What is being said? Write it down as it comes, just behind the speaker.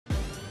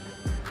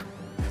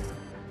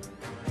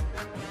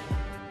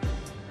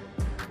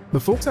The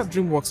folks at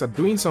Dreamworks are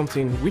doing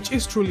something which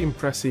is truly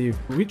impressive,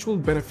 which will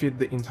benefit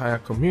the entire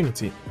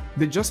community.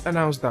 They just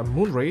announced that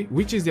Moonray,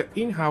 which is their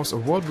in-house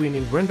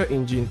award-winning render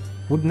engine,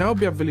 would now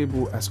be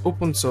available as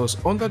open source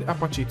under the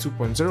Apache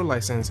 2.0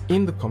 license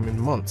in the coming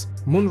months.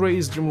 Moonray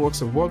is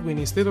Dreamworks'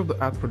 award-winning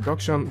state-of-the-art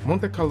production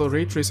Monte Carlo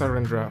ray tracer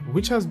renderer,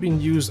 which has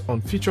been used on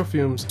feature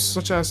films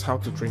such as How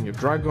to Train Your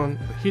Dragon,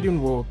 The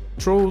Hidden World,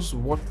 Trolls,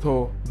 What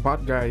Thor,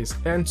 Bad Guys,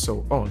 and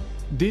so on.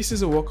 This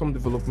is a welcome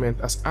development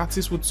as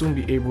artists would soon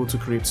be able to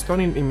create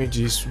stunning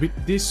images with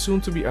this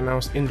soon-to-be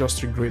announced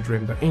industry-grade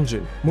render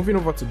engine. Moving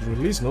over to the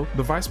release note,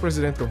 the Vice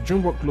President of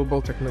Dreamwork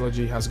Global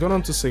Technology has gone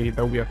on to say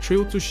that we are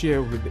thrilled to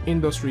share with the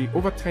industry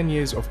over 10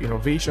 years of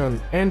innovation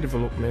and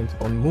development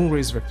on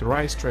Moonray's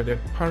vectorized, threaded,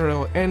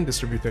 parallel, and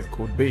distributed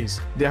code base.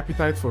 The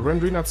appetite for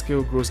rendering at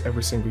scale grows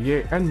every single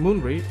year, and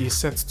Moonray is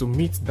set to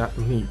meet that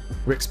need.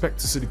 We expect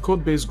to see the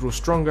code base grow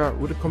stronger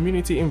with the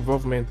community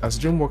involvement as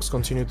Dreamworks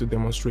continue to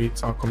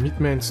demonstrate our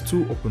commitment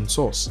to open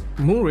source.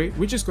 Moonray,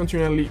 which is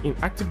continually in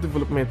active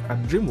development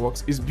at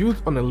Dreamworks, is built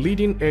on a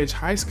leading-edge,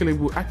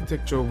 high-scalable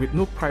architecture with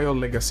no prior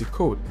legacy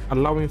code,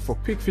 allowing for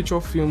quick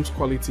feature films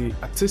quality,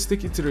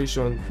 artistic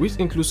iteration, which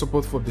includes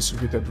support for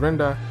distributed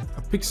render,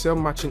 a pixel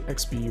matching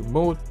XPU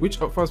mode,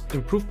 which offers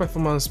improved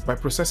performance by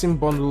processing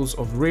bundles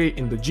of ray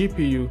in the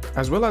GPU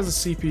as well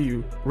as the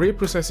CPU, ray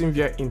processing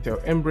via Intel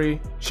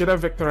Embree, shader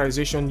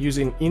vectorization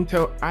using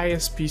Intel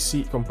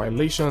ISPC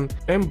compilation,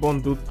 and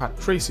bundled path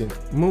tracing.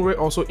 Moonray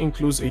also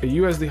includes a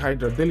USD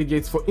Hydra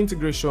delegate for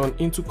integration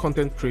into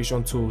content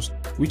creation tools,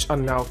 which are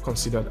now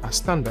considered as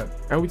standard.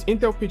 And with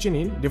Intel pitching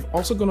in, they've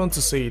also gone on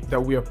to say that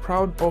we are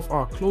proud of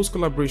our close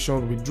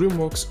collaboration with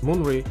Dreamworks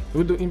Moonray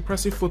with the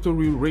impressive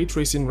photoreal ray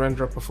tracing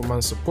render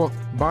performance support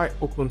by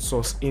open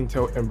source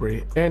Intel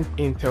Embree and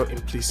Intel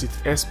implicit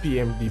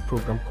SPMD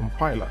program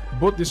compiler.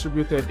 Both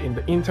distributed in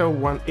the Intel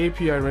One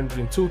API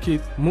rendering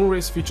toolkit,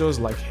 Moonray's features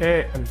like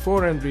hair and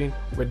fore rendering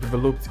were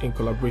developed in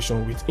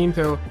collaboration with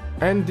Intel,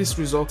 and these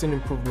resulting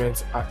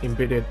improvements are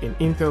embedded in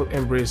Intel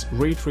Embree's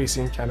ray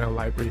tracing kernel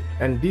library,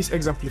 and this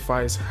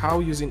exemplifies how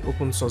using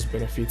open source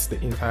benefits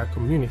the entire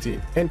community.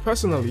 And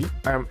personally,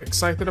 I am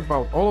excited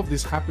about all of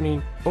this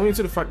happening, owing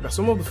to the fact that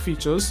some of the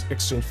features,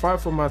 exchange file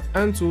format,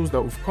 and tools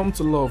that we've come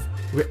to love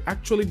were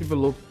actually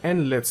developed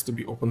and led to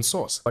be open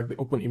source, like the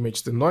Open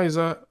Image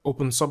Denoiser,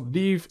 Open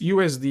Subdiv,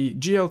 USD,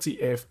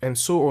 GLTF, and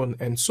so on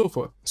and so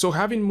forth. So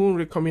having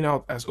Moonray coming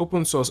out as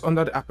open source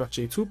under the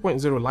Apache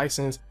 2.0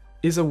 license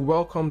is a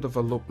welcome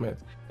development.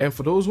 And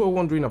for those who are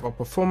wondering about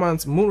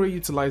performance, Moonray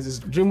utilizes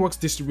Dreamworks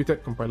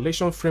distributed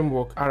compilation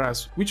framework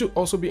ARAS, which will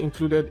also be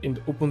included in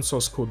the open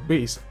source code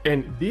base.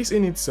 And this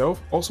in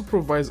itself also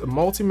provides a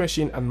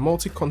multi-machine and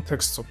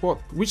multi-context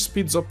support, which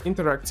speeds up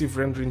interactive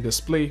rendering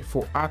display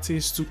for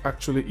artists to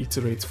actually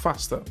iterate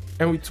faster.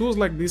 And with tools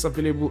like this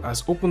available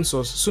as open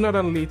source, sooner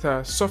than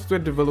later, software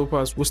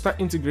developers will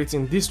start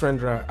integrating this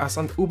renderer as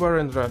an Uber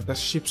renderer that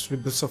ships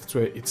with the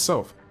software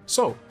itself.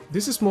 So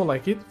this is more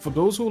like it. For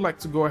those who like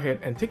to go ahead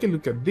and take a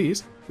look at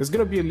this, there's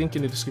going to be a link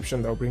in the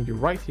description that will bring you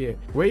right here,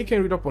 where you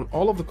can read up on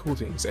all of the cool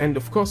things. And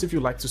of course, if you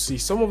like to see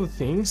some of the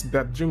things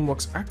that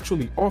Dreamworks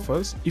actually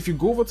offers, if you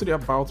go over to the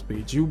About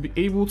page, you'll be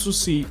able to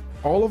see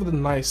all of the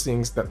nice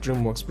things that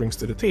Dreamworks brings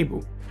to the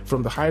table.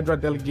 From the Hydra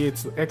delegate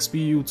to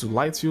XPU to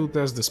light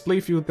filters,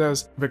 display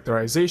filters,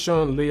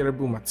 vectorization,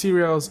 layerable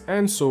materials,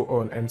 and so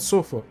on and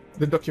so forth.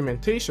 The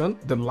documentation,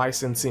 the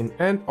licensing,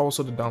 and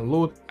also the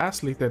download are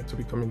slated to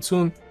be coming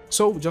soon.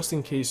 So just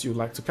in case you'd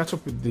like to catch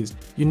up with this,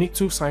 you need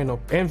to sign up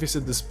and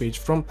visit this page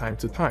from time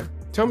to time.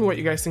 Tell me what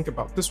you guys think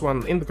about this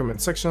one in the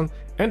comment section.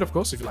 And of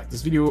course, if you like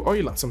this video or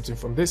you learned something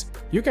from this,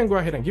 you can go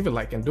ahead and give a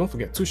like, and don't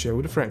forget to share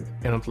with a friend.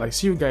 And until I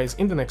see you guys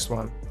in the next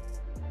one,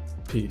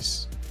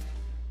 peace.